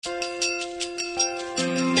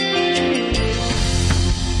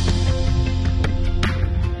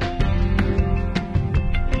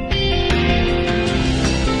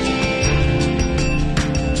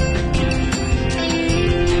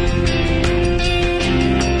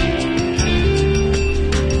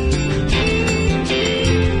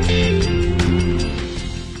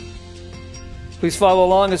Please follow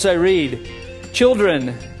along as I read. Children,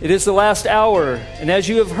 it is the last hour, and as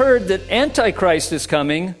you have heard that Antichrist is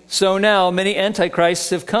coming, so now many Antichrists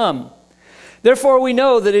have come. Therefore we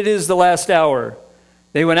know that it is the last hour.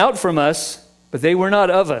 They went out from us, but they were not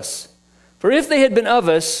of us. For if they had been of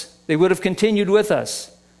us, they would have continued with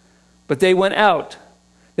us. But they went out,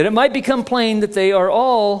 that it might become plain that they are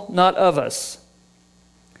all not of us.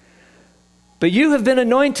 But you have been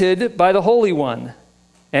anointed by the Holy One,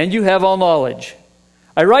 and you have all knowledge.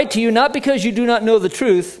 I write to you not because you do not know the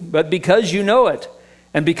truth, but because you know it,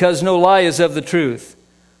 and because no lie is of the truth.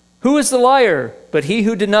 Who is the liar but he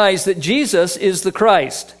who denies that Jesus is the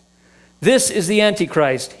Christ? This is the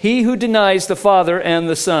Antichrist, he who denies the Father and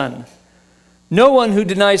the Son. No one who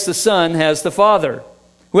denies the Son has the Father.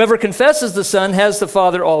 Whoever confesses the Son has the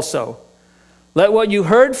Father also. Let what you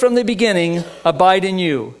heard from the beginning abide in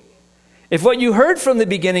you. If what you heard from the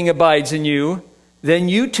beginning abides in you, then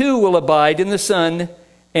you too will abide in the Son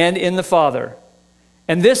and in the Father.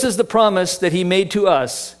 And this is the promise that he made to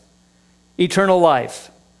us, eternal life.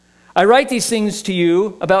 I write these things to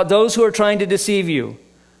you about those who are trying to deceive you.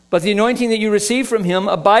 But the anointing that you receive from him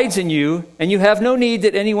abides in you, and you have no need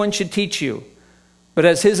that anyone should teach you. But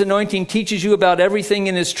as his anointing teaches you about everything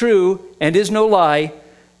and is true and is no lie,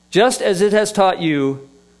 just as it has taught you,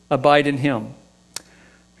 abide in him.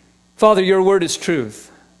 Father, your word is truth.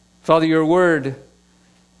 Father, your word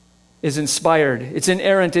is inspired. It's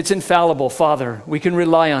inerrant. It's infallible, Father. We can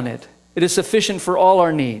rely on it. It is sufficient for all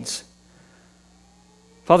our needs.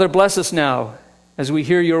 Father, bless us now as we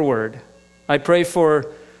hear your word. I pray for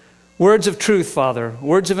words of truth, Father,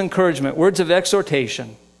 words of encouragement, words of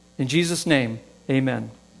exhortation. In Jesus' name, amen.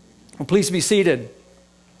 Well, please be seated.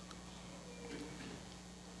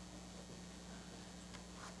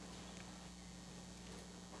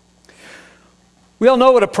 We all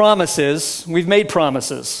know what a promise is. We've made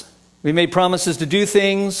promises. We made promises to do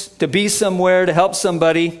things, to be somewhere, to help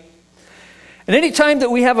somebody. And any time that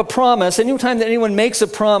we have a promise, any time that anyone makes a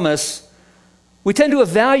promise, we tend to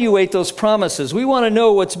evaluate those promises. We want to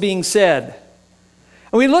know what's being said.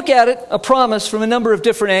 And we look at it, a promise, from a number of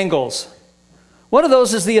different angles. One of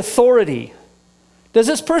those is the authority. Does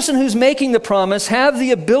this person who's making the promise have the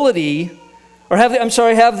ability, or have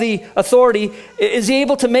the authority? Is he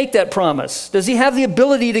able to make that promise? Does he have the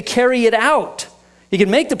ability to carry it out? He can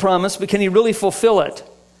make the promise, but can he really fulfill it?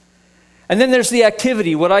 And then there's the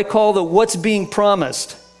activity, what I call the what's being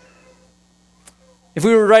promised. If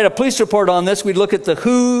we were to write a police report on this, we'd look at the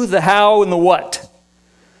who, the how, and the what.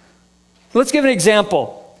 Let's give an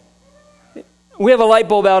example. We have a light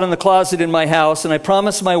bulb out in the closet in my house, and I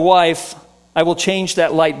promised my wife I will change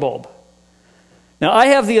that light bulb. Now, I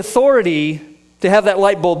have the authority to have that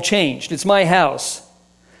light bulb changed. It's my house.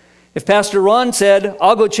 If Pastor Ron said,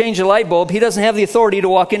 I'll go change a light bulb, he doesn't have the authority to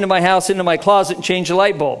walk into my house, into my closet, and change a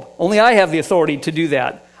light bulb. Only I have the authority to do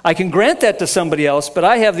that. I can grant that to somebody else, but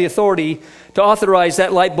I have the authority to authorize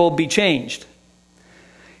that light bulb be changed.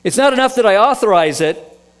 It's not enough that I authorize it.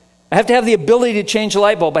 I have to have the ability to change the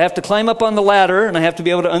light bulb. I have to climb up on the ladder, and I have to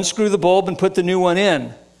be able to unscrew the bulb and put the new one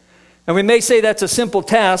in. And we may say that's a simple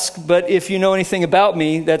task, but if you know anything about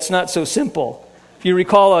me, that's not so simple. If you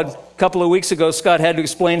recall, a couple of weeks ago, Scott had to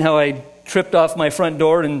explain how I tripped off my front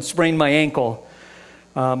door and sprained my ankle.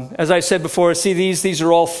 As I said before, see these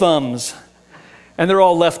are all thumbs, and they're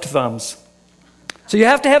all left thumbs. So you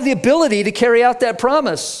have to have the ability to carry out that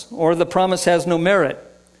promise, or the promise has no merit.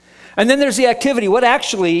 And then there's the activity. What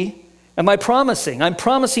actually am I promising? I'm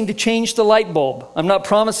promising to change the light bulb. I'm not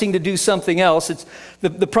promising to do something else. It's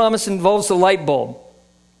the promise involves the light bulb.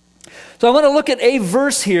 So I want to look at a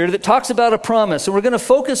verse here that talks about a promise, and we're going to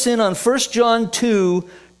focus in on 1 John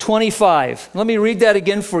 2:25. Let me read that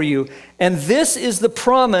again for you. And this is the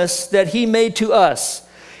promise that he made to us,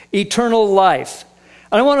 eternal life.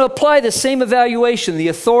 And I want to apply the same evaluation, the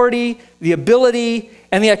authority, the ability,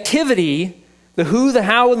 and the activity, the who, the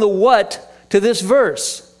how, and the what, to this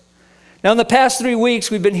verse. Now, in the past 3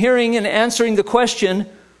 weeks, we've been hearing and answering the question,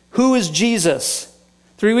 who is Jesus?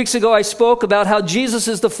 3 weeks ago, I spoke about how Jesus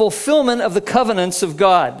is the fulfillment of the covenants of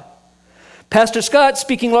God. Pastor Scott,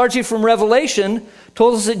 speaking largely from Revelation,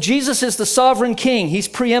 told us that Jesus is the sovereign king. He's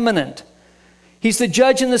preeminent. He's the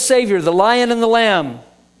judge and the savior, the lion and the lamb.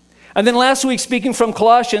 And then last week, speaking from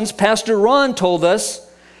Colossians, Pastor Ron told us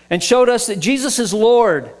and showed us that Jesus is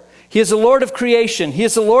Lord. He is the Lord of creation. He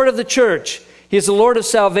is the Lord of the church. He is the Lord of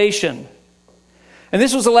salvation. And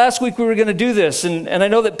this was the last week we were going to do this. And I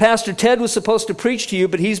know that Pastor Ted was supposed to preach to you,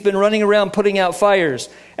 but he's been running around putting out fires.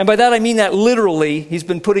 And by that I mean that literally, he's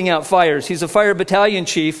been putting out fires. He's a fire battalion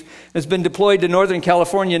chief and has been deployed to Northern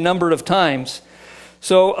California a number of times.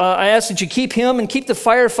 So I ask that you keep him and keep the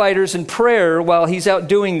firefighters in prayer while he's out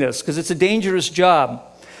doing this, because it's a dangerous job.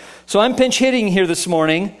 So I'm pinch hitting here this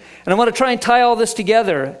morning, and I want to try and tie all this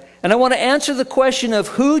together. And I want to answer the question of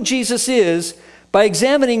who Jesus is by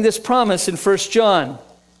examining this promise in 1 John.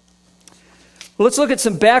 Well, let's look at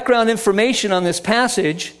some background information on this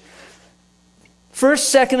passage.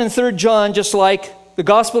 1st, 2nd, and 3rd John, just like the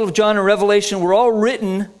Gospel of John and Revelation, were all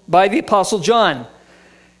written by the Apostle John.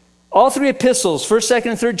 All three epistles, 1st,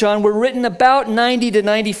 2nd, and 3rd John, were written about 90 to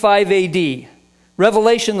 95 AD.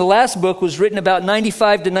 Revelation, the last book, was written about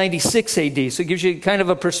 95 to 96 AD. So it gives you kind of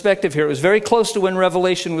a perspective here. It was very close to when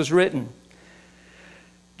Revelation was written.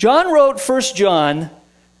 John wrote 1 John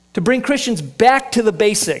to bring Christians back to the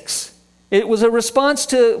basics. It was a response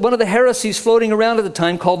to one of the heresies floating around at the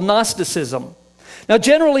time called Gnosticism. Now,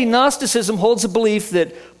 generally, Gnosticism holds the belief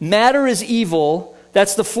that matter is evil,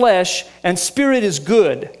 that's the flesh, and spirit is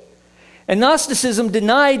good. And Gnosticism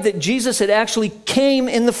denied that Jesus had actually came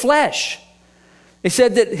in the flesh. They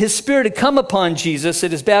said that his spirit had come upon Jesus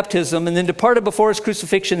at his baptism and then departed before his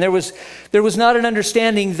crucifixion. There was not an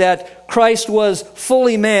understanding that Christ was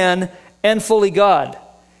fully man and fully God.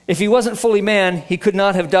 If he wasn't fully man, he could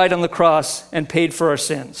not have died on the cross and paid for our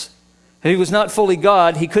sins. If he was not fully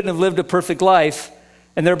God, he couldn't have lived a perfect life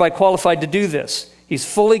and thereby qualified to do this. He's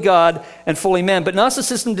fully God and fully man. But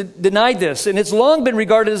Gnosticism denied this, and it's long been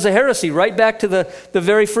regarded as a heresy, right back to the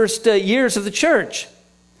very first years of the church.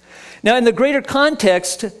 Now, in the greater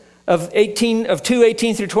context of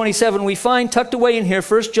 2:18 through 27, we find tucked away in here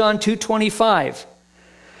 1 John 2:25.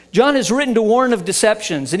 John is written to warn of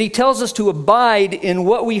deceptions, and he tells us to abide in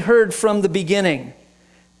what we heard from the beginning.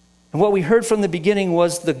 And what we heard from the beginning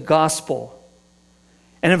was the gospel.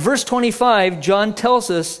 And in verse 25, John tells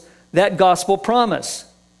us that gospel promise.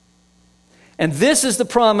 And this is the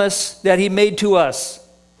promise that he made to us,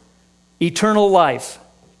 eternal life.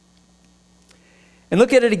 And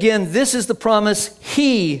look at it again. This is the promise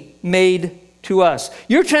he made to us.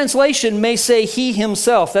 Your translation may say he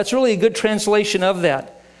himself. That's really a good translation of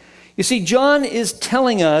that. You see, John is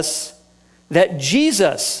telling us that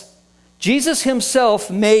Jesus himself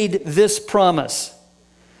made this promise.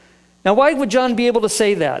 Now, why would John be able to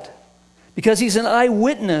say that? Because he's an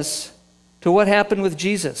eyewitness to what happened with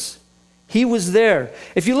Jesus. He was there.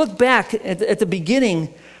 If you look back at the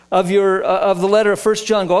beginning of the letter of 1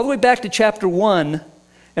 John, go all the way back to chapter 1,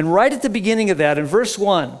 and right at the beginning of that, in verse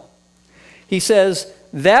 1, he says,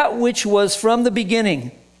 that which was from the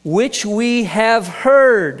beginning, which we have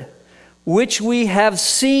heard, which we have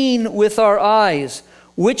seen with our eyes,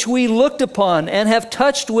 which we looked upon and have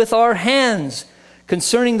touched with our hands,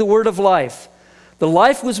 concerning the word of life. The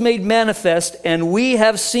life was made manifest, and we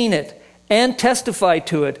have seen it, and testified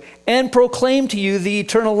to it, and proclaimed to you the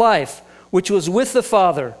eternal life, which was with the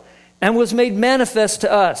Father, and was made manifest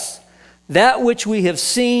to us. That which we have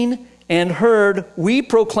seen and heard, we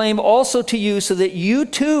proclaim also to you, so that you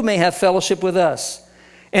too may have fellowship with us.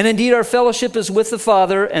 And indeed, our fellowship is with the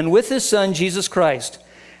Father and with his Son, Jesus Christ.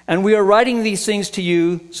 And we are writing these things to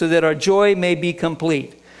you so that our joy may be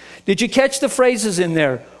complete. Did you catch the phrases in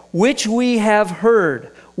there? Which we have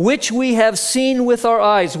heard, which we have seen with our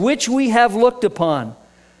eyes, which we have looked upon,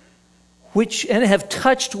 and have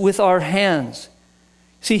touched with our hands.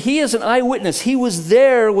 See, he is an eyewitness. He was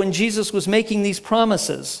there when Jesus was making these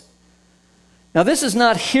promises. Now, this is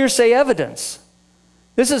not hearsay evidence.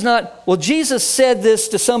 This is not, well, Jesus said this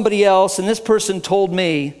to somebody else, and this person told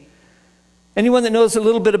me. Anyone that knows a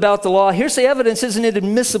little bit about the law, hearsay evidence isn't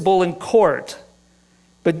admissible in court.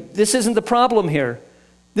 But this isn't the problem here.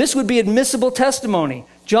 This would be admissible testimony.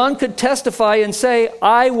 John could testify and say,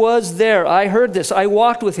 I was there. I heard this. I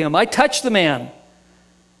walked with him. I touched the man.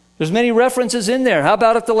 There's many references in there. How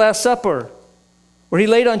about at the Last Supper, where he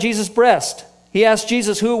laid on Jesus' breast? He asked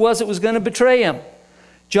Jesus who it was that was going to betray him.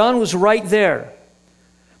 John was right there.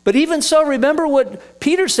 But even so, remember what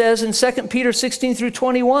Peter says in 2 Peter 16 through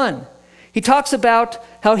 21. He talks about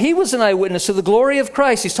how he was an eyewitness to the glory of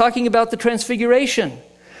Christ. He's talking about the transfiguration.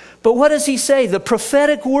 But what does he say? The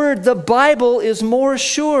prophetic word, the Bible, is more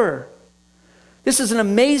sure. This is an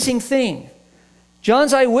amazing thing.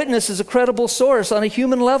 John's eyewitness is a credible source on a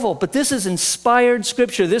human level, but this is inspired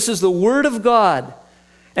scripture. This is the word of God.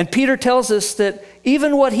 And Peter tells us that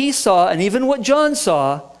even what he saw and even what John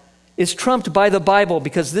saw is trumped by the Bible,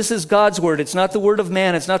 because this is God's word. It's not the word of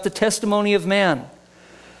man. It's not the testimony of man.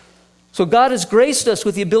 So God has graced us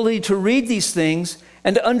with the ability to read these things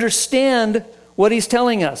and to understand what he's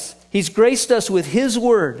telling us. He's graced us with his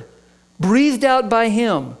word, breathed out by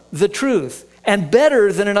him, the truth, and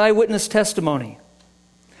better than an eyewitness testimony.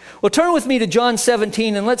 Well, turn with me to John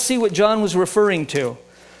 17, and let's see what John was referring to.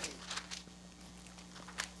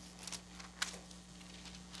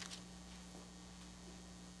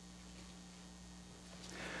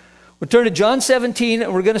 turn to John 17,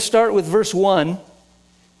 and we're going to start with verse 1. It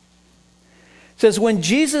says, when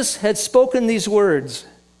Jesus had spoken these words,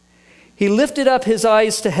 he lifted up his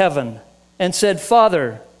eyes to heaven and said,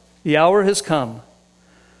 Father, the hour has come.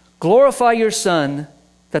 Glorify your Son,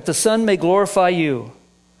 that the Son may glorify you,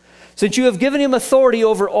 since you have given him authority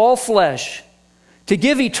over all flesh, to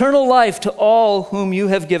give eternal life to all whom you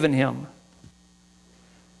have given him.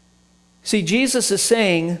 See, Jesus is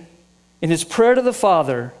saying in his prayer to the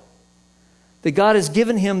Father that God has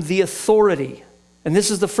given him the authority. And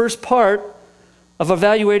this is the first part of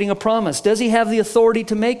evaluating a promise. Does he have the authority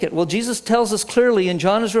to make it? Well, Jesus tells us clearly, and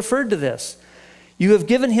John has referred to this. You have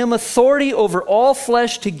given him authority over all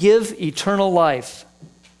flesh to give eternal life.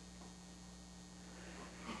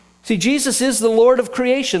 See, Jesus is the Lord of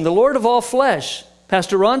creation, the Lord of all flesh.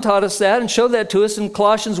 Pastor Ron taught us that and showed that to us in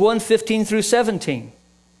Colossians 1:15 through 17.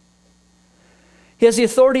 He has the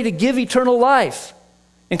authority to give eternal life.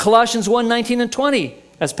 In Colossians 1:19 and 20,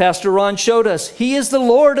 as Pastor Ron showed us, he is the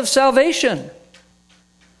Lord of salvation.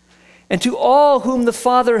 And to all whom the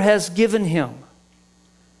Father has given him,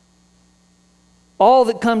 all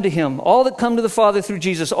that come to him, all that come to the Father through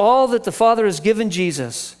Jesus, all that the Father has given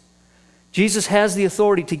Jesus, Jesus has the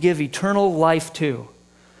authority to give eternal life to.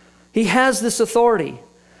 He has this authority.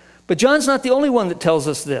 But John's not the only one that tells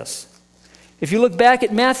us this. If you look back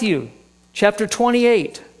at Matthew chapter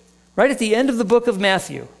 28, right at the end of the book of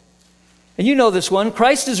Matthew, and you know this one,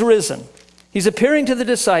 Christ is risen. He's appearing to the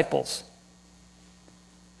disciples.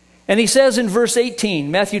 And he says in verse 18,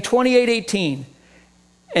 Matthew 28:18,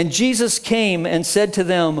 and Jesus came and said to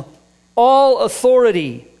them, all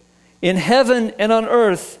authority in heaven and on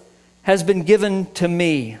earth has been given to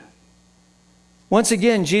me. Once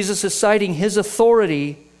again, Jesus is citing his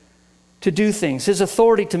authority to do things, his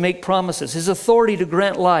authority to make promises, his authority to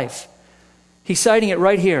grant life. He's citing it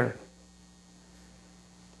right here.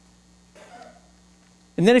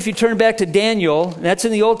 And then if you turn back to Daniel, and that's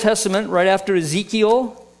in the Old Testament, right after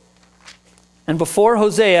Ezekiel and before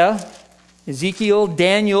Hosea, Ezekiel,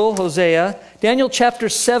 Daniel, Hosea, Daniel chapter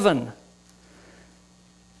 7.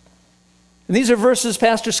 And these are verses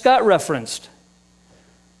Pastor Scott referenced.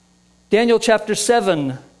 Daniel chapter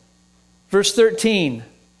 7, verse 13.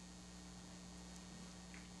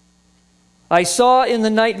 I saw in the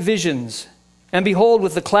night visions, and behold,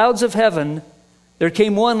 with the clouds of heaven, there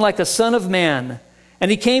came one like a son of man.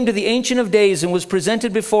 And he came to the Ancient of Days and was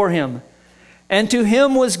presented before him. And to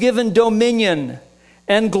him was given dominion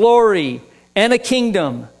and glory and a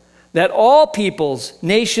kingdom, that all peoples,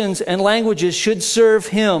 nations, and languages should serve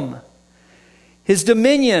him. His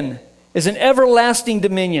dominion is an everlasting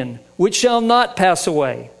dominion, which shall not pass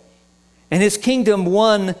away, and his kingdom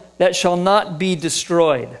one that shall not be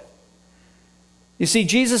destroyed. You see,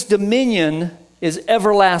 Jesus' dominion is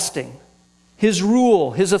everlasting. His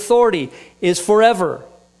rule, his authority is forever.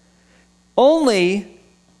 Only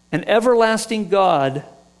an everlasting God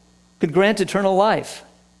could grant eternal life.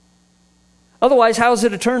 Otherwise, how is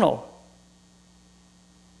it eternal?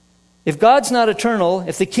 If God's not eternal,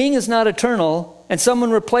 if the King is not eternal, and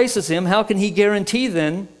someone replaces him, how can he guarantee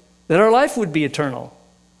then that our life would be eternal?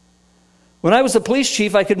 When I was the police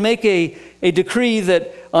chief, I could make a decree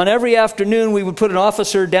that on every afternoon we would put an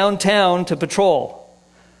officer downtown to patrol.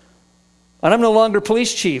 And I'm no longer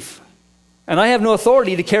police chief. And I have no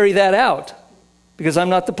authority to carry that out because I'm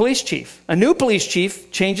not the police chief. A new police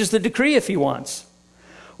chief changes the decree if he wants.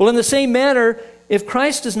 Well, in the same manner, if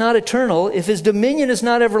Christ is not eternal, if his dominion is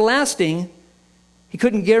not everlasting, he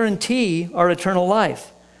couldn't guarantee our eternal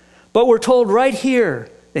life. But we're told right here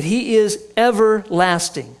that he is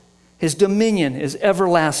everlasting. His dominion is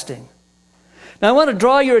everlasting. Now I want to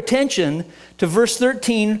draw your attention to verse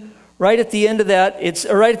 13. Right at the end of that,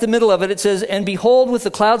 right at the middle of it, it says, and behold, with the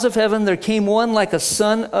clouds of heaven, there came one like a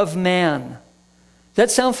son of man. Does that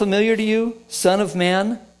sound familiar to you? Son of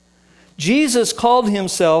man? Jesus called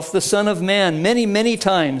himself the Son of Man many, many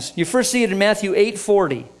times. You first see it in Matthew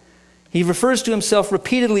 8:40. He refers to himself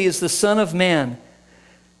repeatedly as the Son of Man.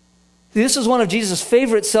 This is one of Jesus'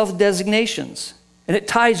 favorite self-designations. And it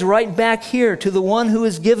ties right back here to the one who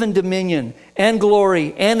is given dominion and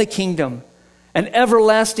glory and a kingdom. An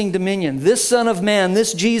everlasting dominion. This Son of Man,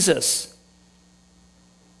 this Jesus.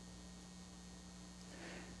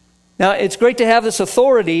 Now, it's great to have this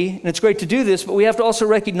authority, and it's great to do this, but we have to also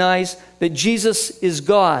recognize that Jesus is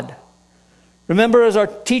God. Remember as our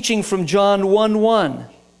teaching from John 1:1.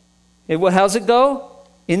 How's it go?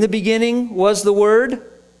 In the beginning was the Word,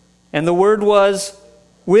 and the Word was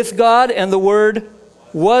with God, and the Word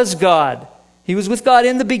was God. He was with God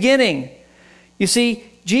in the beginning. You see,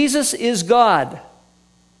 Jesus is God.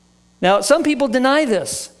 Now, some people deny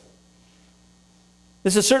this.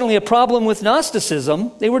 This is certainly a problem with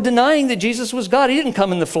Gnosticism. They were denying that Jesus was God. He didn't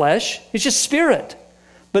come in the flesh. He's just spirit.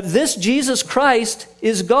 But this Jesus Christ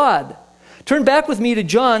is God. Turn back with me to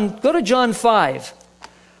John. Go to John 5.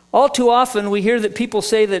 All too often we hear that people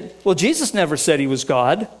say that, well, Jesus never said he was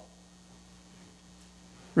God.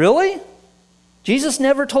 Really? Jesus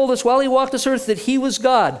never told us while he walked this earth that he was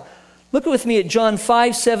God. Look with me at John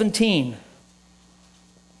 5:17.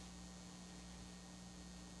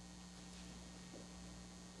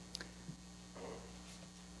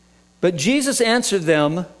 But Jesus answered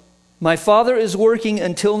them, my Father is working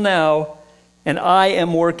until now, and I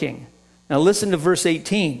am working. Now listen to verse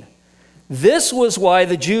 18. This was why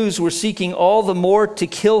the Jews were seeking all the more to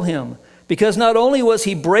kill him, because not only was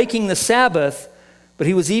he breaking the Sabbath, but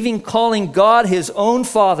he was even calling God his own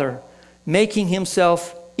Father, making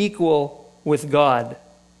himself equal with God.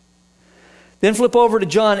 Then flip over to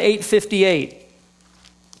John 8:58.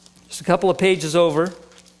 Just a couple of pages over.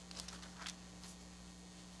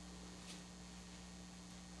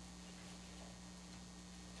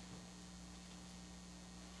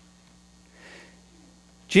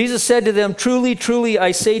 Jesus said to them, truly, truly,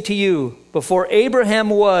 I say to you, before Abraham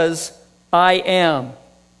was, I am.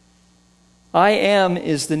 I am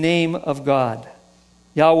is the name of God,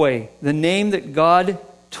 Yahweh, the name that God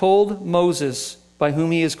told Moses by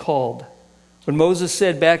whom he is called. When Moses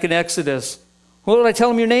said back in Exodus, what did I tell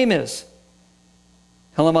him your name is?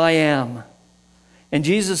 Tell him I am. And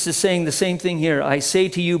Jesus is saying the same thing here. I say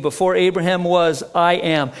to you, before Abraham was, I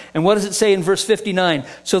am. And what does it say in verse 59?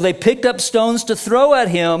 So they picked up stones to throw at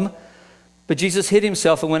him, but Jesus hid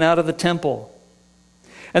himself and went out of the temple.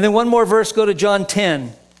 And then one more verse, go to John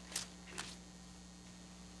 10.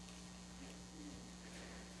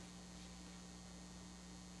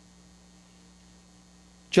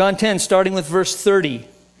 John 10, starting with verse 30.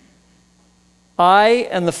 I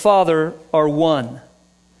and the Father are one.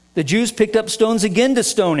 The Jews picked up stones again to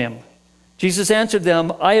stone him. Jesus answered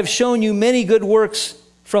them, I have shown you many good works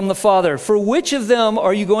from the Father. For which of them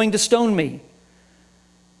are you going to stone me?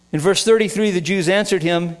 In verse 33, the Jews answered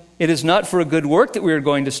him, it is not for a good work that we are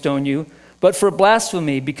going to stone you, but for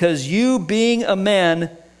blasphemy, because you, being a man,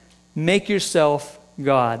 make yourself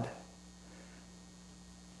God.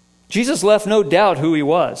 Jesus left no doubt who he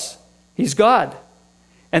was. He's God.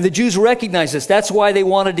 And the Jews recognized this. That's why they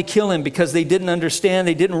wanted to kill him, because they didn't understand,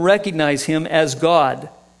 they didn't recognize him as God.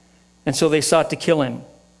 And so they sought to kill him.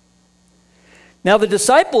 Now the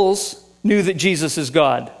disciples knew that Jesus is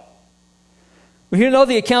God. We here know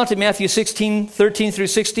the account in Matthew 16, 13 through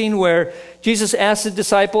 16, where Jesus asked the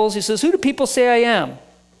disciples, he says, who do people say I am?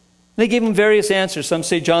 They gave him various answers. Some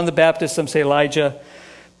say John the Baptist, some say Elijah.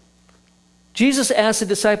 Jesus asked the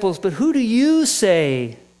disciples, but who do you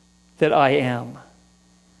say that I am?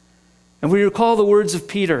 And we recall the words of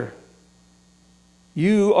Peter.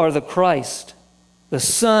 You are the Christ, the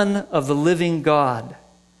Son of the living God.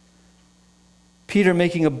 Peter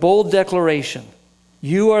making a bold declaration.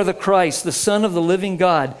 You are the Christ, the Son of the living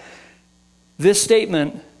God. This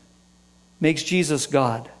statement makes Jesus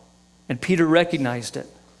God. And Peter recognized it.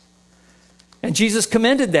 And Jesus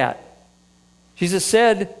commended that. Jesus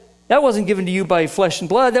said, that wasn't given to you by flesh and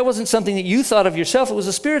blood. That wasn't something that you thought of yourself. It was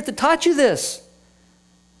the Spirit that taught you this.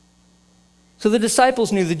 So the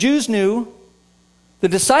disciples knew, the Jews knew, the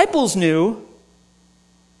disciples knew,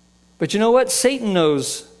 but you know what? Satan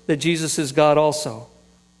knows that Jesus is God also.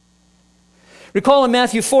 Recall in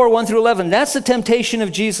Matthew 4, 1 through 11, that's the temptation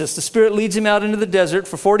of Jesus. The Spirit leads him out into the desert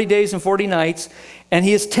for 40 days and 40 nights, and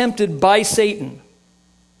he is tempted by Satan.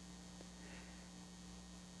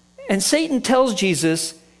 And Satan tells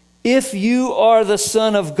Jesus, if you are the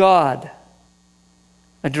Son of God,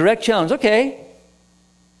 a direct challenge, okay,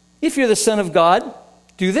 if you're the Son of God,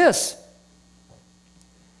 do this.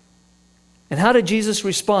 And how did Jesus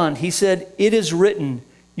respond? He said, it is written,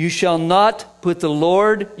 you shall not put the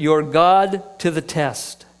Lord your God to the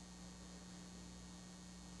test.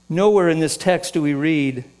 Nowhere in this text do we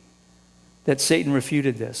read that Satan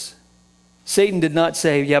refuted this. Satan did not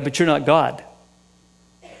say, yeah, but you're not God.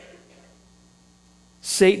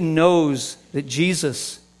 Satan knows that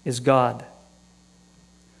Jesus is God.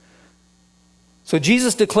 So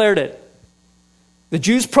Jesus declared it. The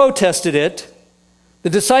Jews protested it. The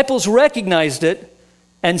disciples recognized it.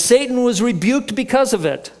 And Satan was rebuked because of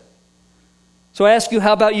it. So I ask you,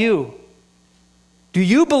 how about you? Do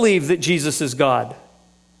you believe that Jesus is God?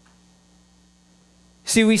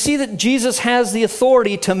 See, we see that Jesus has the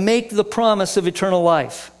authority to make the promise of eternal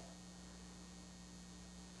life.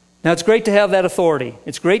 Now, it's great to have that authority.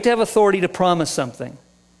 It's great to have authority to promise something.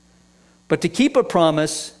 But to keep a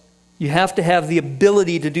promise, you have to have the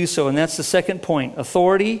ability to do so. And that's the second point.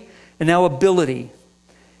 Authority and now ability.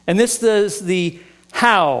 And this is the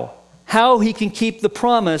how he can keep the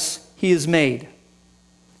promise he has made.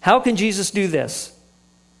 How can Jesus do this?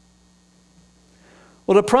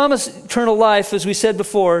 Well, to promise eternal life, as we said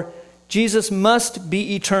before, Jesus must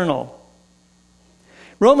be eternal.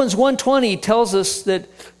 Romans 1:20 tells us that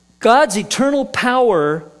God's eternal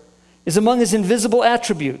power is among his invisible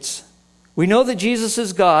attributes. We know that Jesus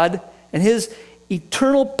is God, and his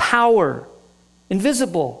eternal power,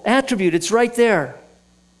 invisible attribute, it's right there.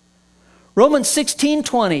 Romans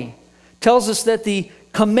 16:20 tells us that the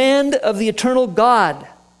command of the eternal God.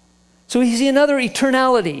 So we see another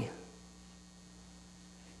eternality.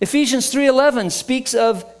 Ephesians 3:11 speaks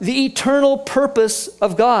of the eternal purpose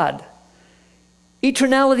of God.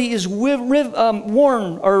 Eternality is woven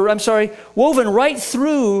right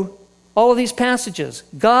through all of these passages.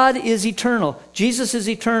 God is eternal. Jesus is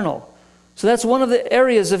eternal. So that's one of the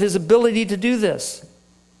areas of his ability to do this.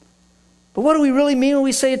 But what do we really mean when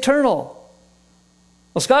we say eternal?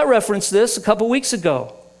 Well, Scott referenced this a couple weeks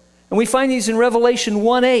ago. And we find these in Revelation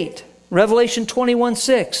 1:8, Revelation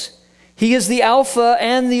 21:6. He is the Alpha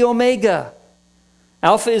and the Omega.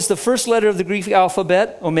 Alpha is the first letter of the Greek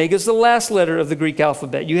alphabet. Omega is the last letter of the Greek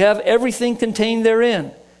alphabet. You have everything contained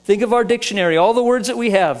therein. Think of our dictionary, all the words that we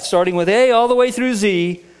have, starting with A all the way through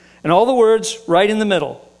Z, and all the words right in the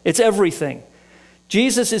middle. It's everything.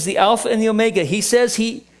 Jesus is the Alpha and the Omega. He says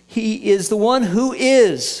he is the one who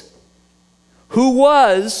is, who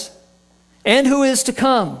was, and who is to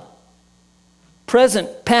come.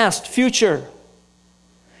 Present, past, future.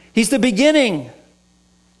 He's the beginning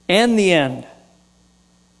and the end.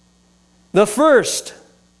 The first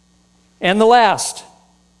and the last.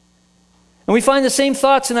 And we find the same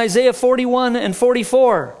thoughts in Isaiah 41 and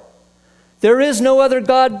 44. There is no other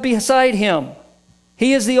God beside him.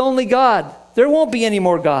 He is the only God. There won't be any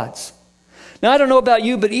more gods. Now, I don't know about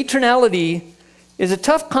you, but eternality is a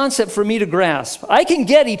tough concept for me to grasp. I can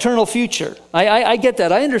get eternal future. I get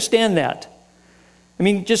that. I understand that. I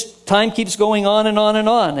mean, just time keeps going on and on and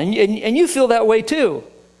on. And you feel that way too.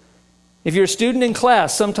 If you're a student in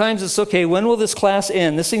class, sometimes it's okay, when will this class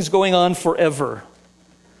end? This thing's going on forever.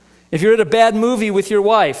 If you're at a bad movie with your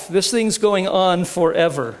wife, this thing's going on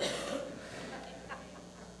forever.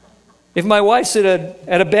 If my wife's at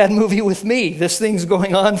a bad movie with me, this thing's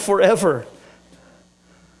going on forever.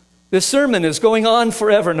 This sermon is going on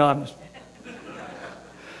forever. No,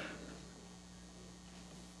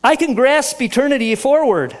 I can grasp eternity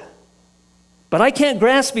forward, but I can't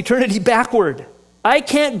grasp eternity backward. I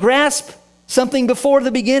can't grasp something before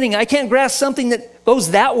the beginning. I can't grasp something that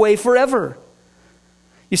goes that way forever.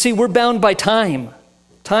 You see, we're bound by time.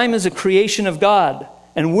 Time is a creation of God,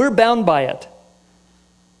 and we're bound by it.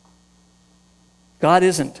 God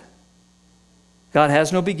isn't. God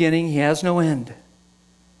has no beginning. He has no end.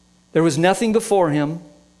 There was nothing before him.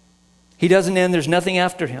 He doesn't end. There's nothing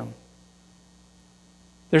after him.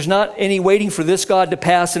 There's not any waiting for this God to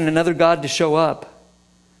pass and another God to show up.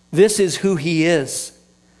 This is who he is.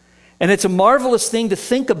 And it's a marvelous thing to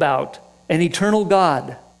think about an eternal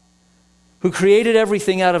God who created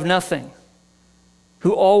everything out of nothing,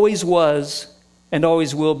 who always was and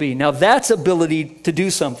always will be. Now that's ability to do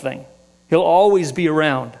something. He'll always be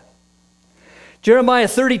around. Jeremiah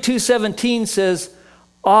 32:17 says,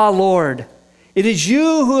 "Ah, Lord, it is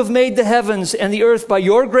you who have made the heavens and the earth by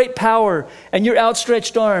your great power and your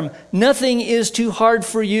outstretched arm. Nothing is too hard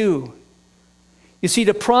for you." You see,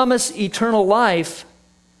 to promise eternal life,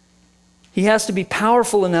 he has to be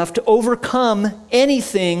powerful enough to overcome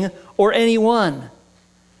anything or anyone.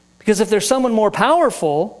 Because if there's someone more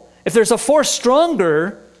powerful, if there's a force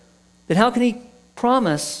stronger, then how can he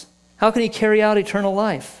promise? How can he carry out eternal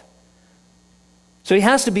life? So he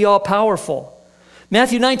has to be all powerful.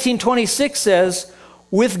 Matthew 19:26 says,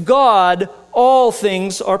 "With God, all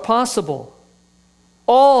things are possible."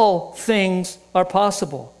 All things are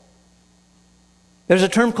possible. There's a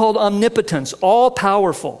term called omnipotence, all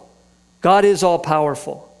powerful. God is all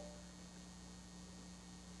powerful.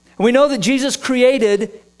 And we know that Jesus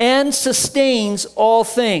created and sustains all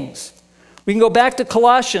things. We can go back to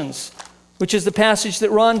Colossians, which is the passage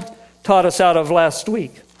that Ron taught us out of last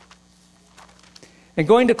week. And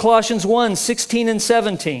going to Colossians 1:16 and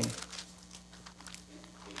 17.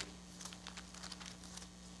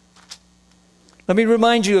 Let me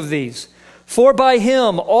remind you of these. "For by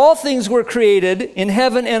him all things were created in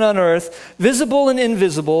heaven and on earth, visible and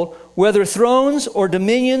invisible, whether thrones or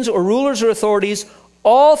dominions or rulers or authorities,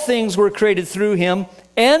 all things were created through him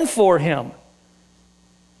and for him.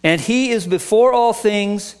 And he is before all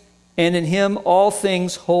things, and in him all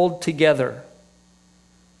things hold together."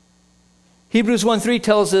 Hebrews 1:3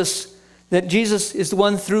 tells us that Jesus is the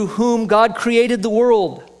one through whom God created the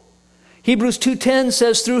world. Hebrews 2:10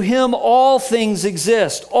 says, through him all things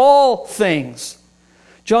exist. All things.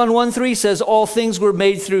 John 1:3 says, all things were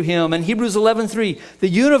made through him. And Hebrews 11:3, the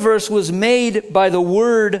universe was made by the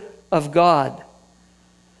word of God.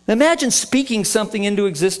 Now imagine speaking something into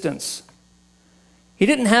existence. He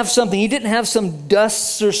didn't have some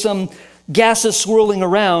dusts or some gases swirling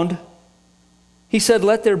around. He said,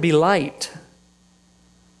 let there be light.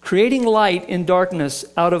 Creating light in darkness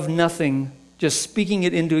out of nothing, just speaking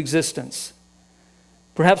it into existence.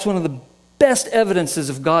 Perhaps one of the best evidences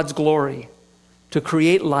of God's glory, to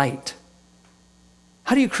create light.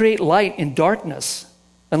 How do you create light in darkness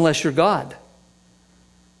unless you're God?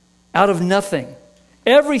 Out of nothing.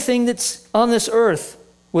 Everything that's on this earth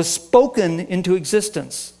was spoken into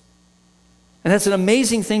existence. And that's an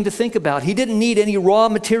amazing thing to think about. He didn't need any raw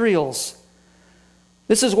materials.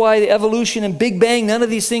 This is why the evolution and Big Bang, none of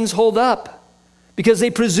these things hold up. Because they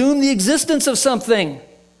presume the existence of something.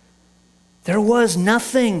 There was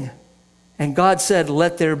nothing. And God said,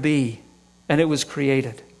 let there be. And it was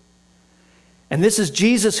created. And this is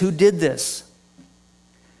Jesus who did this.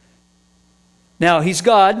 Now, he's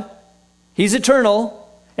God. He's eternal.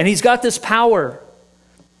 And he's got this power.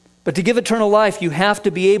 But to give eternal life, you have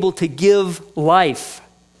to be able to give life.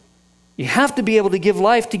 You have to be able to give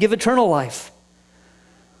life to give eternal life.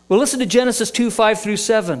 Well, listen to Genesis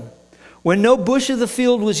 2:5-7. When no bush of the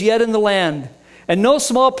field was yet in the land, and no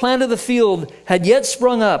small plant of the field had yet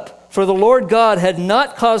sprung up, for the Lord God had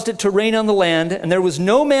not caused it to rain on the land, and there was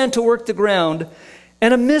no man to work the ground,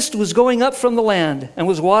 and a mist was going up from the land, and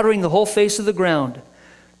was watering the whole face of the ground.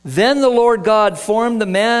 Then the Lord God formed the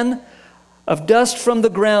man of dust from the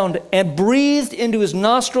ground, and breathed into his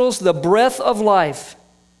nostrils the breath of life,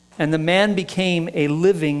 and the man became a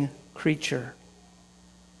living creature.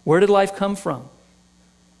 Where did life come from?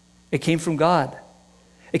 It came from God.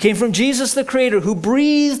 It came from Jesus the Creator, who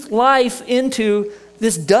breathed life into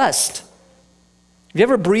this dust. Have you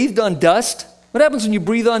ever breathed on dust? What happens when you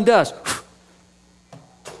breathe on dust?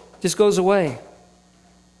 It just goes away.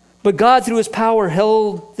 But God, through his power,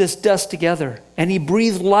 held this dust together, and he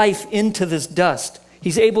breathed life into this dust.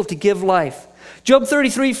 He's able to give life. Job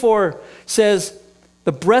 33:4 says,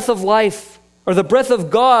 the breath of life, or the breath of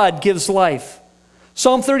God gives life.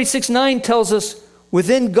 Psalm 36:9 tells us,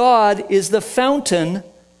 within God is the fountain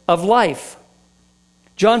of life.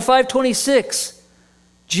 John 5:26,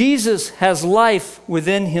 Jesus has life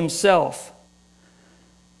within himself.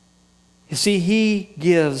 You see, he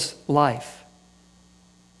gives life.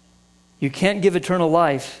 You can't give eternal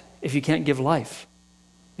life if you can't give life.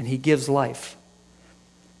 And he gives life.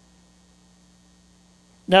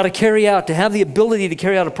 Now, to have the ability to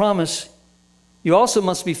carry out a promise, you also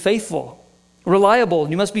must be faithful, reliable,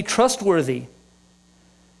 and you must be trustworthy.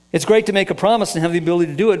 It's great to make a promise and have the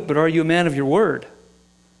ability to do it, but are you a man of your word?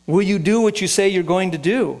 Will you do what you say you're going to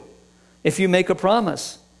do if you make a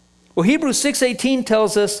promise? Well, Hebrews 6:18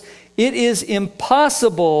 tells us it is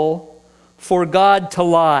impossible for God to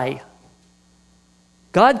lie.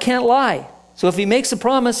 God can't lie. So if he makes a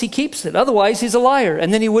promise, he keeps it. Otherwise, he's a liar,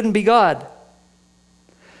 and then he wouldn't be God.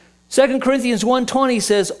 2 Corinthians 1:20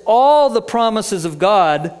 says, all the promises of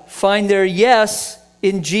God find their yes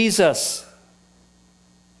in Jesus.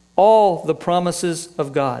 All the promises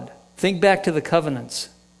of God. Think back to the covenants.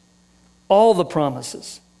 All the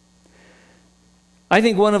promises. I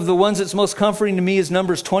think one of the ones that's most comforting to me is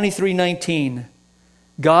Numbers 23:19.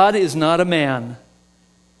 God is not a man.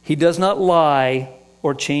 He does not lie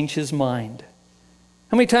or change his mind.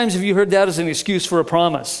 How many times have you heard that as an excuse for a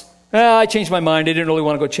promise? I changed my mind. I didn't really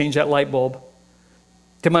want to go change that light bulb.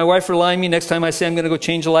 Can my wife rely on me next time I say I'm going to go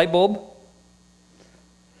change a light bulb?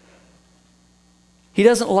 He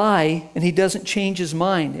doesn't lie, and he doesn't change his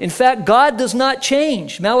mind. In fact, God does not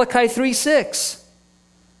change. Malachi 3:6.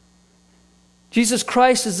 Jesus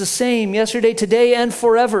Christ is the same yesterday, today, and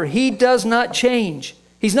forever. He does not change.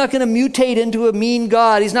 He's not going to mutate into a mean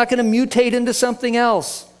God. He's not going to mutate into something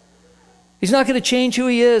else. He's not going to change who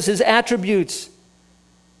he is, his attributes,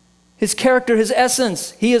 his character, his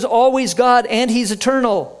essence. He is always God, and he's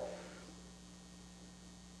eternal.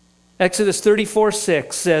 Exodus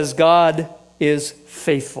 34:6 says God is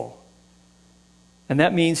faithful. And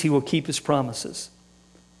that means he will keep his promises.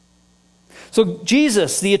 So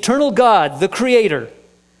Jesus, the eternal God, the Creator,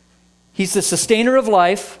 he's the sustainer of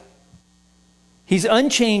life. He's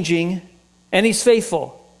unchanging, and he's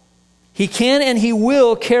faithful. He can and he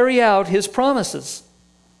will carry out his promises.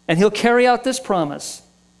 And he'll carry out this promise.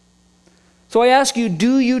 So I ask you,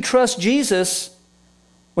 do you trust Jesus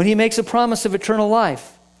when he makes a promise of eternal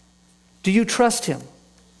life? Do you trust him?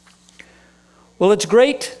 Well, it's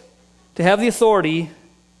great to have the authority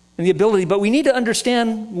and the ability, but we need to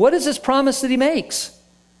understand, what is this promise that he makes?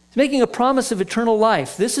 He's making a promise of eternal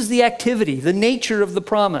life. This is the activity, the nature of the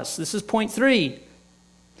promise. This is point 3.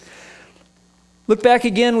 Look back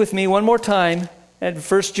again with me one more time at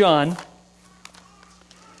 1 John.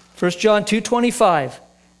 1 John 2:25.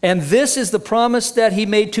 And this is the promise that he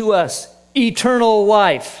made to us, eternal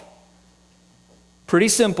life. Pretty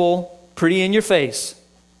simple, pretty in your face.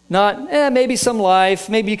 Not, maybe some life,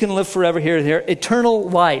 maybe you can live forever here and there. Eternal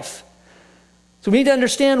life. So we need to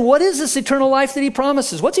understand, what is this eternal life that he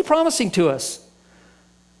promises? What's he promising to us?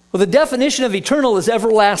 Well, the definition of eternal is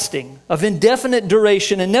everlasting, of indefinite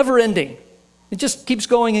duration and never ending. It just keeps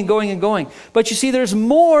going and going and going. But you see, there's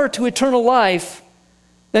more to eternal life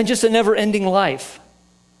than just a never-ending life.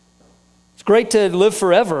 It's great to live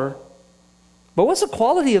forever, but what's the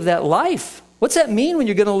quality of that life? What's that mean when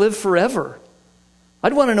you're going to live forever?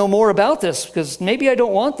 I'd want to know more about this, because maybe I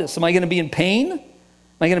don't want this. Am I going to be in pain? Am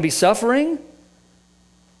I going to be suffering?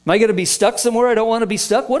 Am I going to be stuck somewhere I don't want to be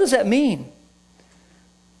stuck? What does that mean?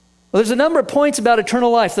 Well, there's a number of points about eternal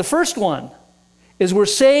life. The first one is we're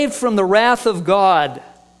saved from the wrath of God.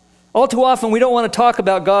 All too often we don't want to talk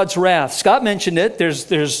about God's wrath. Scott mentioned it. There's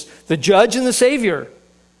the judge and the Savior.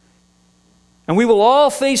 And we will all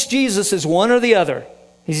face Jesus as one or the other.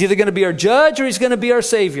 He's either going to be our judge or he's going to be our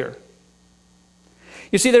Savior.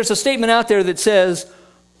 You see, there's a statement out there that says,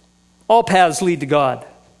 all paths lead to God.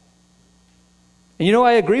 And you know,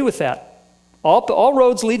 I agree with that. All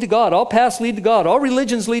roads lead to God. All paths lead to God. All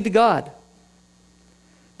religions lead to God.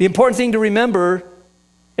 The important thing to remember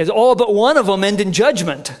is all but one of them end in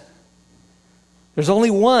judgment. There's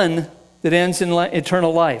only one that ends in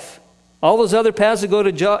eternal life. All those other paths that go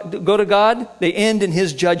to God, they end in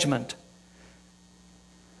his judgment.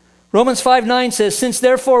 Romans 5:9 says, since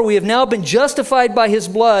therefore we have now been justified by his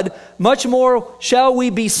blood, much more shall we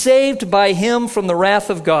be saved by him from the wrath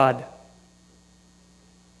of God.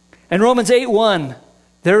 And Romans 8:1,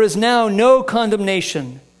 there is now no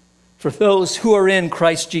condemnation for those who are in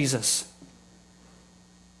Christ Jesus.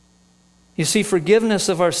 You see, forgiveness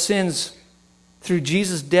of our sins through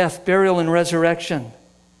Jesus' death, burial, and resurrection.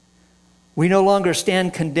 We no longer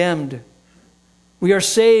stand condemned. We are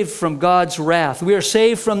saved from God's wrath. We are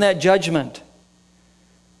saved from that judgment.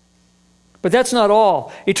 But that's not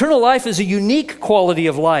all. Eternal life is a unique quality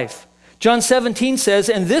of life. John 17 says,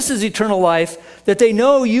 and this is eternal life, that they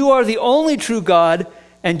know you are the only true God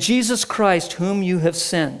and Jesus Christ whom you have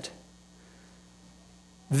sent.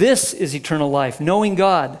 This is eternal life, knowing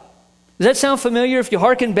God. Does that sound familiar? If you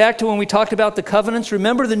hearken back to when we talked about the covenants,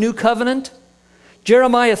 remember the new covenant?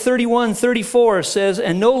 Jeremiah 31:34 says,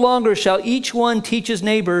 and no longer shall each one teach his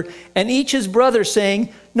neighbor and each his brother,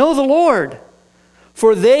 saying, know the Lord,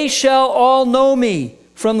 for they shall all know me,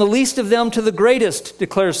 from the least of them to the greatest,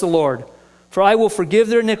 declares the Lord. For I will forgive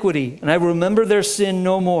their iniquity, and I will remember their sin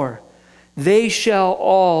no more. They shall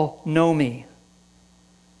all know me.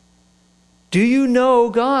 Do you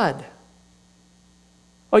know God?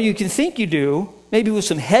 Oh, you can think you do, maybe with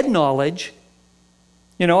some head knowledge.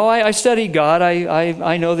 You know, I studied God.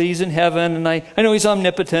 I know that he's in heaven, and I know he's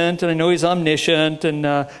omnipotent, and I know he's omniscient, and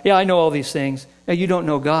I know all these things. Now, you don't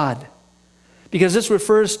know God. Because this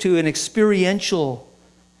refers to an experiential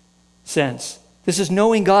sense. This is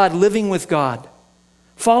knowing God, living with God,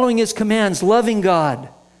 following his commands, loving God,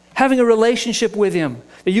 having a relationship with him,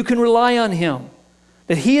 that you can rely on him,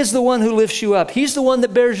 that he is the one who lifts you up. He's the one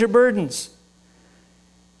that bears your burdens.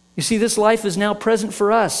 You see, this life is now present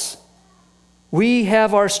for us. We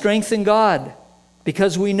have our strength in God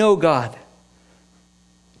because we know God.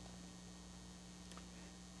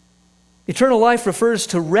 Eternal life refers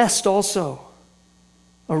to rest also.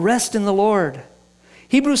 A rest in the Lord.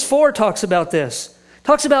 Hebrews 4 talks about this.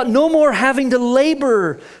 Talks about no more having to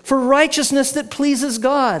labor for righteousness that pleases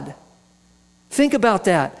God. Think about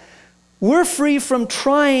that. We're free from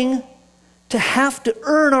trying to have to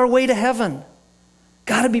earn our way to heaven.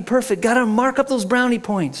 Got to be perfect. Got to mark up those brownie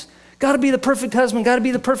points. Got to be the perfect husband. Got to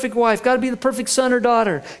be the perfect wife. Got to be the perfect son or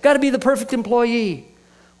daughter. Got to be the perfect employee.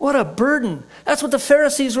 What a burden. That's what the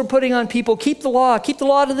Pharisees were putting on people. Keep the law. Keep the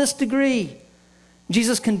law to this degree.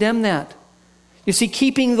 Jesus condemned that. You see,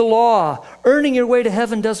 keeping the law, earning your way to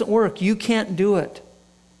heaven doesn't work. You can't do it.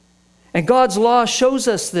 And God's law shows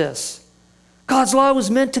us this. God's law was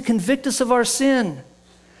meant to convict us of our sin.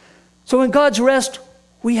 So in God's rest,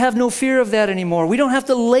 we have no fear of that anymore. We don't have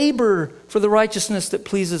to labor for the righteousness that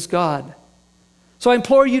pleases God. So I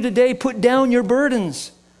implore you today, put down your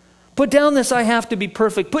burdens. Put down this, I have to be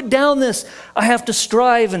perfect. Put down this, I have to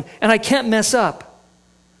strive and I can't mess up.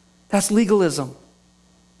 That's legalism.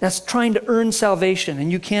 That's trying to earn salvation,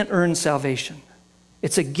 and you can't earn salvation.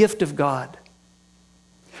 It's a gift of God.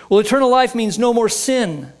 Well, eternal life means no more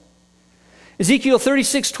sin. Ezekiel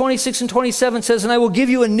 36, 26 and 27 says, "And I will give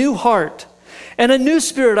you a new heart, and a new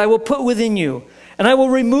spirit I will put within you. And I will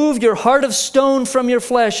remove your heart of stone from your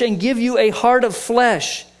flesh and give you a heart of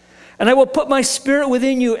flesh. And I will put my spirit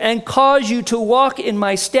within you and cause you to walk in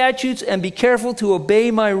my statutes and be careful to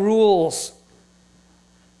obey my rules."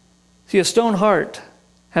 See, a stone heart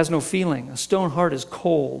has no feeling. A stone heart is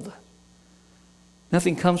cold.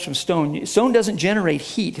 Nothing comes from stone. Stone doesn't generate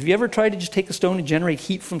heat. Have you ever tried to just take a stone and generate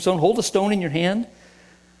heat from stone? Hold a stone in your hand.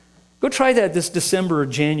 Go try that this December or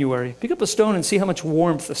January. Pick up a stone and see how much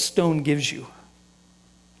warmth a stone gives you.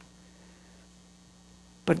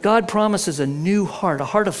 But God promises a new heart, a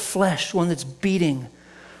heart of flesh, one that's beating.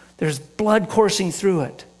 There's blood coursing through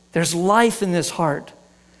it. There's life in this heart.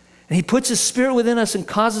 And He puts His Spirit within us and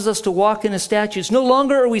causes us to walk in His statutes. No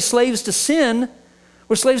longer are we slaves to sin.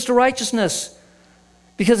 We're slaves to righteousness.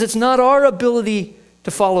 Because it's not our ability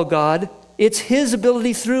to follow God. It's His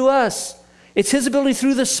ability through us. It's His ability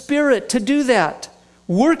through the Spirit to do that.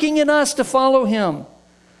 Working in us to follow Him.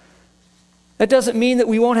 That doesn't mean that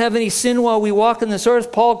we won't have any sin while we walk on this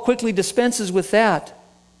earth. Paul quickly dispenses with that.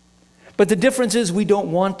 But the difference is we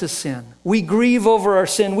don't want to sin. We grieve over our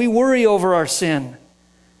sin. We worry over our sin.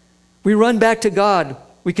 We run back to God.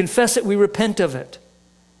 We confess it. We repent of it.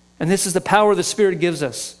 And this is the power the Spirit gives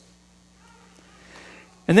us.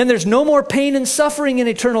 And then there's no more pain and suffering in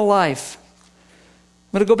eternal life.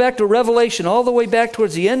 I'm going to go back to Revelation, all the way back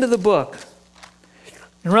towards the end of the book.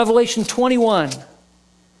 In Revelation 21.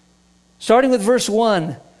 Starting with verse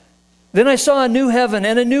 1, "Then I saw a new heaven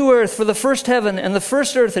and a new earth, for the first heaven and the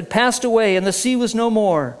first earth had passed away, and the sea was no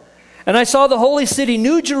more. And I saw the holy city,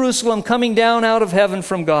 New Jerusalem, coming down out of heaven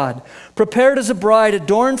from God, prepared as a bride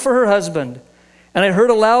adorned for her husband. And I heard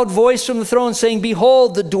a loud voice from the throne saying,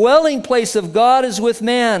 'Behold, the dwelling place of God is with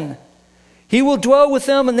man. He will dwell with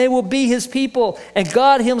them, and they will be His people, and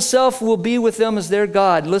God Himself will be with them as their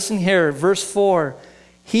God.'" Listen here, verse 4.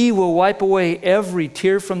 "He will wipe away every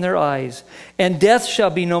tear from their eyes, and death shall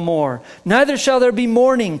be no more. Neither shall there be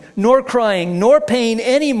mourning, nor crying, nor pain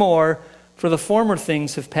any more, for the former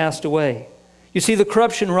things have passed away." You see, the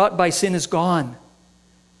corruption wrought by sin is gone.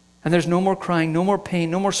 And there's no more crying, no more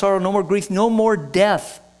pain, no more sorrow, no more grief, no more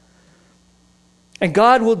death. And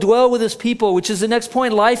God will dwell with His people, which is the next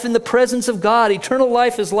point, life in the presence of God. Eternal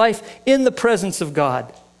life is life in the presence of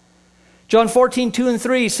God. John 14, 2 and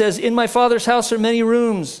 3 says, "In my Father's house are many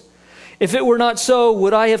rooms. If it were not so,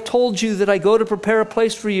 would I have told you that I go to prepare a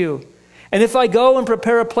place for you? And if I go and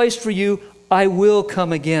prepare a place for you, I will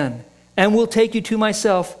come again and will take you to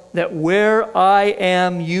myself, that where I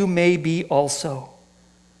am, you may be also."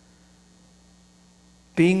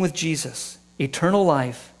 Being with Jesus, eternal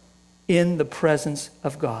life in the presence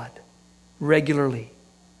of God, regularly,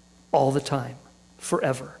 all the time,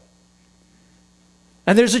 forever.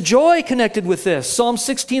 And there's a joy connected with this. Psalm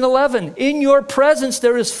 16:11, "In your presence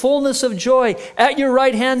there is fullness of joy. At your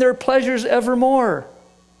right hand there are pleasures evermore."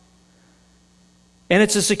 And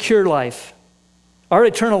it's a secure life. Our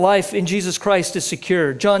eternal life in Jesus Christ is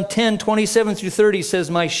secure. John 10, 27 through 30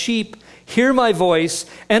 says, "My sheep hear my voice,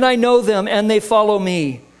 and I know them, and they follow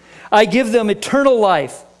me. I give them eternal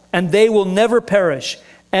life, and they will never perish,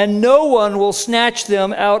 and no one will snatch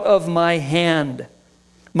them out of my hand.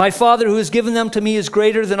 My Father who has given them to me is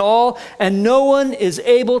greater than all, and no one is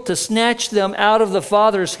able to snatch them out of the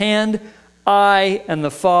Father's hand. I and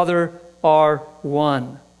the Father are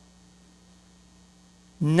one."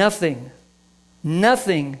 Nothing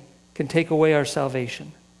can take away our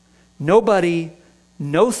salvation. Nobody,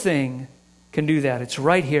 no thing can do that. It's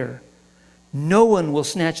right here. No one will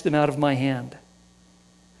snatch them out of my hand.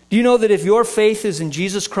 Do you know that if your faith is in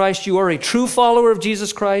Jesus Christ, you are a true follower of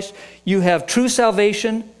Jesus Christ, you have true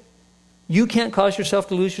salvation, you can't cause yourself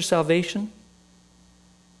to lose your salvation?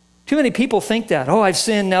 Too many people think that. "Oh, I've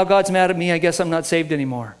sinned, now God's mad at me, I guess I'm not saved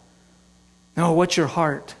anymore." No, what's your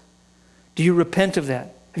heart? Do you repent of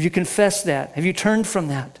that? Have you confessed that? Have you turned from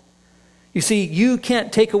that? You see, you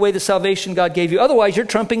can't take away the salvation God gave you. Otherwise, you're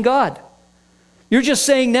trumping God. You're just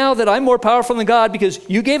saying now that I'm more powerful than God because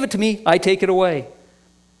you gave it to me, I take it away.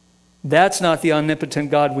 That's not the omnipotent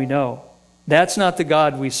God we know. That's not the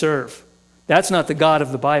God we serve. That's not the God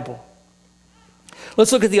of the Bible.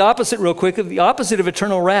 Let's look at the opposite real quick, the opposite of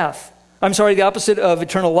eternal wrath. The opposite of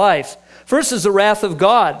eternal life. First is the wrath of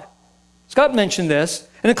God. Scott mentioned this.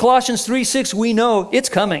 And in Colossians 3:6, we know it's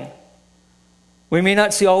coming. We may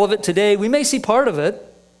not see all of it today. We may see part of it.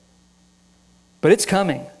 But it's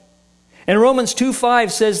coming. And Romans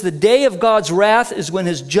 2:5 says the day of God's wrath is when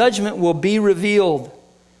His judgment will be revealed.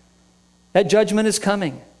 That judgment is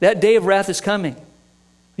coming. That day of wrath is coming.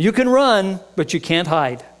 You can run, but you can't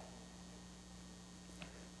hide.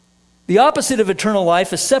 The opposite of eternal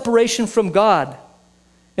life is separation from God.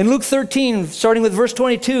 In Luke 13, starting with verse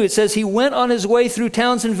 22, it says, he went on his way through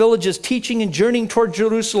towns and villages, teaching and journeying toward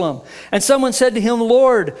Jerusalem. And someone said to him,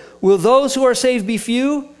 Lord, will those who are saved be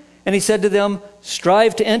few? And he said to them,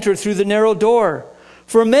 strive to enter through the narrow door.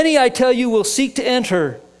 For many, I tell you, will seek to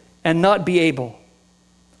enter and not be able.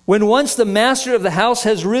 When once the master of the house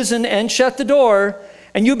has risen and shut the door,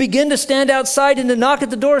 and you begin to stand outside and to knock at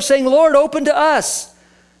the door, saying, Lord, open to us,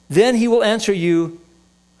 then he will answer you,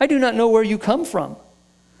 I do not know where you come from.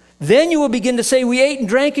 Then you will begin to say, we ate and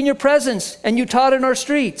drank in your presence, and you taught in our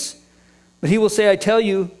streets. But he will say, I tell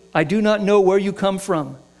you, I do not know where you come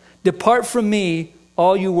from. Depart from me,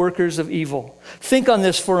 all you workers of evil. Think on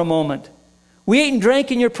this for a moment. We ate and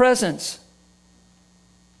drank in your presence.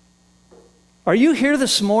 Are you here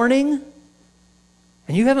this morning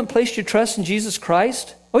and you haven't placed your trust in Jesus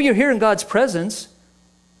Christ? Oh, you're here in God's presence.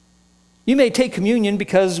 You may take communion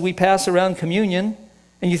because we pass around communion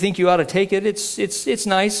and you think you ought to take it. It's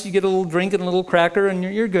nice. You get a little drink and a little cracker and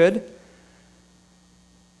you're good.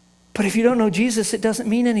 But if you don't know Jesus, it doesn't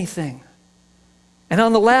mean anything. And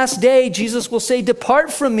on the last day, Jesus will say,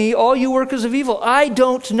 depart from me, all you workers of evil. I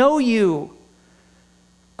don't know you.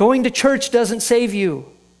 Going to church doesn't save you.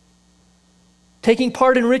 Taking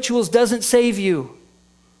part in rituals doesn't save you.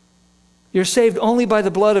 You're saved only by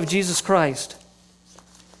the blood of Jesus Christ.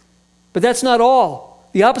 But that's not all.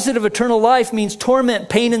 The opposite of eternal life means torment,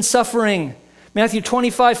 pain, and suffering. Matthew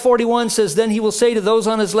 25:41 says, then he will say to those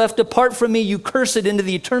on his left, depart from me, you cursed, into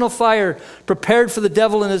the eternal fire prepared for the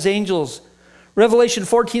devil and his angels. Revelation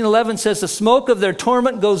 14:11 says, the smoke of their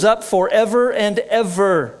torment goes up forever and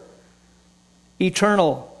ever.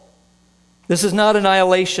 Eternal. This is not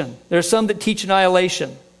annihilation. There are some that teach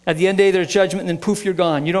annihilation. At the end of the day, there's judgment, and then poof, you're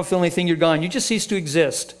gone. You don't feel anything, you're gone. You just cease to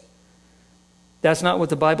exist. That's not what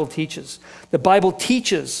the Bible teaches. The Bible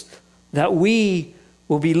teaches that we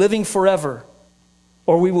will be living forever,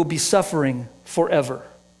 or we will be suffering forever.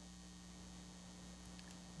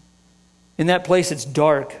 In that place, it's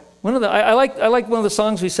dark. I like one of the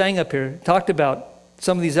songs we sang up here. It talked about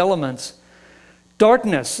some of these elements.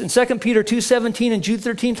 Darkness. In 2 Peter 2:17 and Jude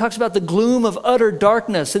 13 talks about the gloom of utter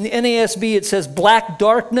darkness. In the NASB it says black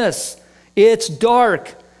darkness. It's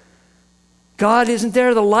dark. God isn't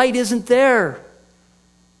there. The light isn't there.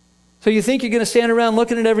 So you think you're going to stand around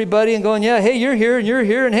looking at everybody and going, yeah, hey, you're here,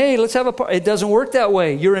 and hey, let's have a party. It doesn't work that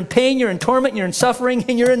way. You're in pain, you're in torment, you're in suffering,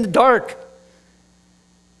 and you're in the dark.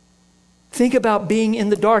 Think about being in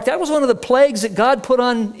the dark. That was one of the plagues that God put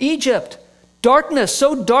on Egypt. Darkness,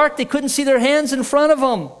 so dark they couldn't see their hands in front of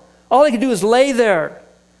them. All they could do is lay there.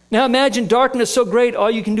 Now imagine darkness so great, all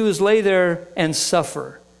you can do is lay there and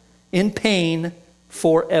suffer in pain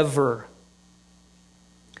forever.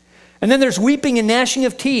 And then there's weeping and gnashing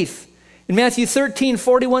of teeth. In Matthew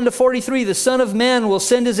 13:41-43, the Son of Man will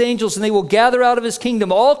send his angels, and they will gather out of his kingdom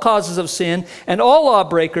all causes of sin and all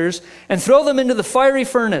lawbreakers and throw them into the fiery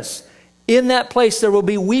furnace. In that place there will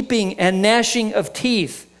be weeping and gnashing of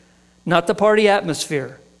teeth. Not the party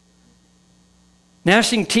atmosphere.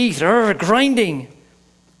 Gnashing teeth, grinding.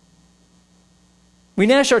 We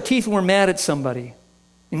gnash our teeth when we're mad at somebody.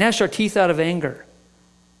 We gnash our teeth out of anger.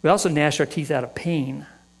 We also gnash our teeth out of pain.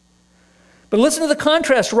 But listen to the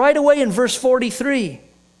contrast right away in verse 43.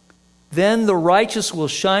 Then the righteous will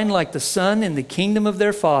shine like the sun in the kingdom of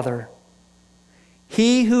their Father.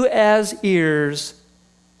 He who has ears,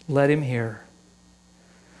 let him hear.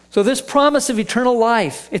 So this promise of eternal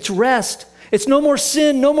life, it's rest. It's no more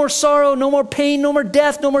sin, no more sorrow, no more pain, no more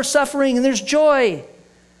death, no more suffering, and there's joy.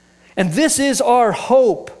 And this is our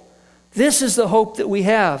hope. This is the hope that we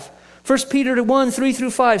have. 1 Peter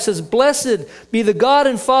 1:3-5 says, blessed be the God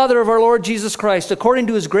and Father of our Lord Jesus Christ. According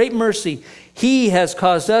to his great mercy, he has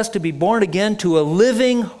caused us to be born again to a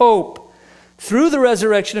living hope through the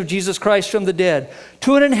resurrection of Jesus Christ from the dead,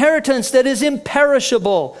 to an inheritance that is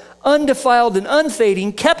imperishable, undefiled and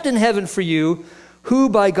unfading, kept in heaven for you, who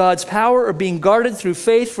by God's power are being guarded through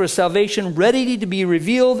faith for a salvation ready to be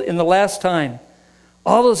revealed in the last time.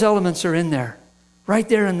 All those elements are in there, right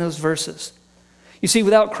there in those verses. You see,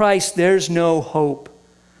 without Christ, there's no hope.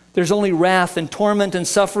 There's only wrath and torment and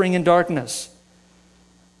suffering and darkness.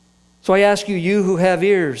 So I ask you, you who have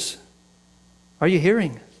ears, are you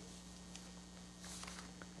hearing?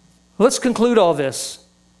 Let's conclude all this.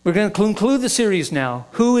 We're going to conclude the series now.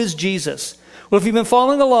 Who is Jesus? Well, if you've been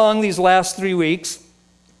following along these last 3 weeks,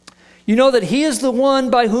 you know that he is the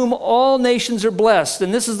one by whom all nations are blessed.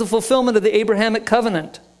 And this is the fulfillment of the Abrahamic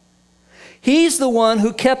covenant. He's the one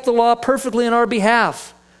who kept the law perfectly on our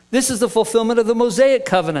behalf. This is the fulfillment of the Mosaic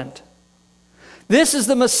covenant. This is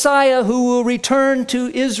the Messiah who will return to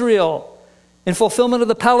Israel in fulfillment of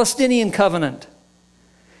the Palestinian covenant.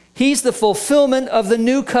 He's the fulfillment of the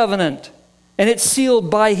new covenant, and it's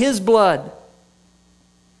sealed by his blood.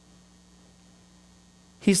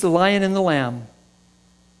 He's the Lion and the Lamb,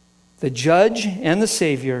 the Judge and the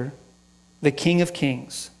Savior, the King of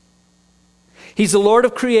Kings. He's the Lord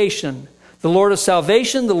of creation, the Lord of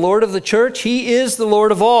salvation, the Lord of the church. He is the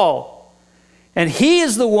Lord of all. And he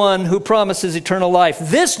is the one who promises eternal life.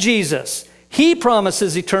 This Jesus, he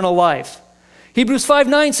promises eternal life. Hebrews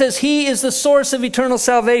 5:9 says he is the source of eternal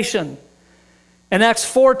salvation. And Acts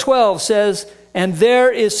 4:12 says, and there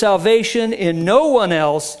is salvation in no one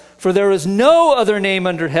else, for there is no other name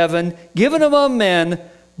under heaven given among men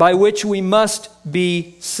by which we must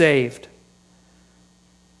be saved.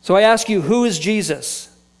 So I ask you, who is Jesus?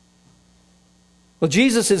 Well,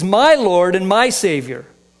 Jesus is my Lord and my Savior.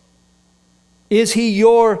 Is he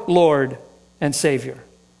your Lord and Savior?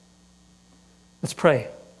 Let's pray.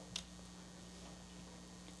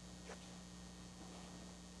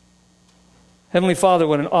 Heavenly Father,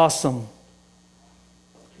 what an awesome,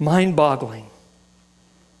 mind-boggling,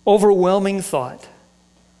 overwhelming thought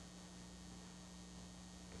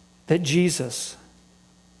that Jesus,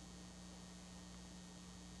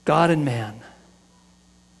 God and man,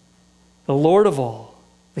 the Lord of all,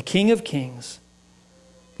 the King of kings,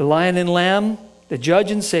 the Lion and Lamb, the Judge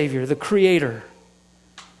and Savior, the Creator,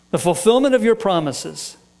 the fulfillment of your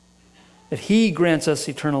promises, that he grants us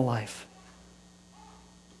eternal life.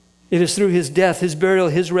 It is through his death, his burial,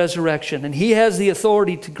 his resurrection, and he has the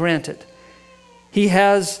authority to grant it. He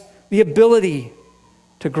has the ability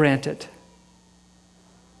to grant it.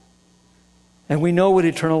 And we know what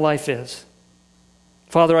eternal life is.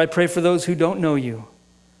 Father, I pray for those who don't know you,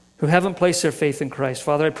 who haven't placed their faith in Christ.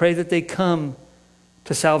 Father, I pray that they come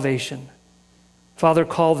to salvation. Father,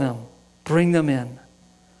 call them, bring them in.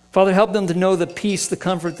 Father, help them to know the peace, the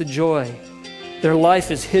comfort, the joy. Their life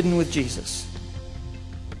is hidden with Jesus,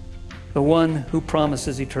 the one who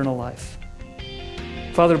promises eternal life.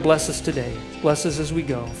 Father, bless us today. Bless us as we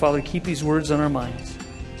go. Father, keep these words on our minds.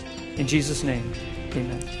 In Jesus' name,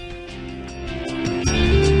 amen.